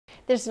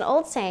There's an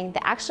old saying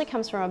that actually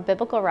comes from a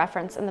biblical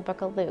reference in the book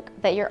of Luke,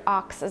 that your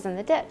ox is in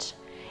the ditch.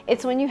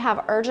 It's when you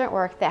have urgent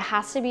work that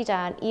has to be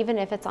done even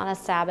if it's on a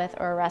Sabbath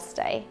or a rest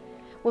day.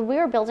 When we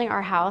were building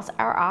our house,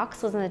 our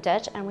ox was in the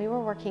ditch and we were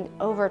working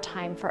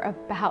overtime for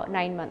about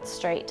 9 months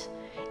straight.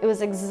 It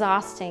was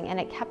exhausting and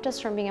it kept us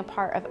from being a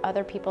part of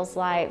other people's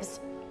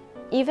lives.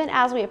 Even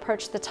as we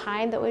approached the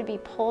time that we'd be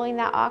pulling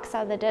that ox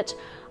out of the ditch,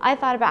 I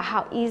thought about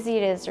how easy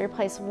it is to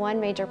replace one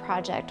major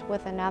project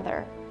with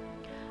another.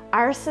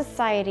 Our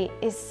society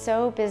is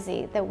so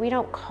busy that we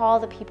don't call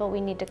the people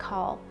we need to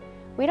call.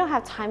 We don't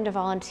have time to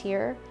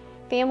volunteer.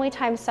 Family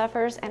time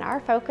suffers and our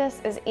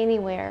focus is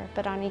anywhere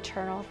but on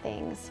eternal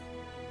things.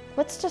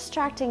 What's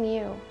distracting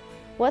you?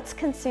 What's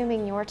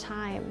consuming your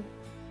time?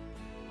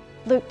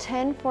 Luke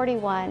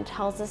 10:41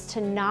 tells us to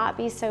not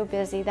be so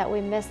busy that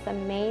we miss the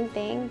main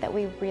thing that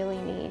we really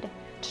need,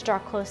 to draw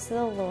close to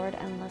the Lord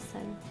and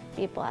listen.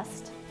 Be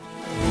blessed.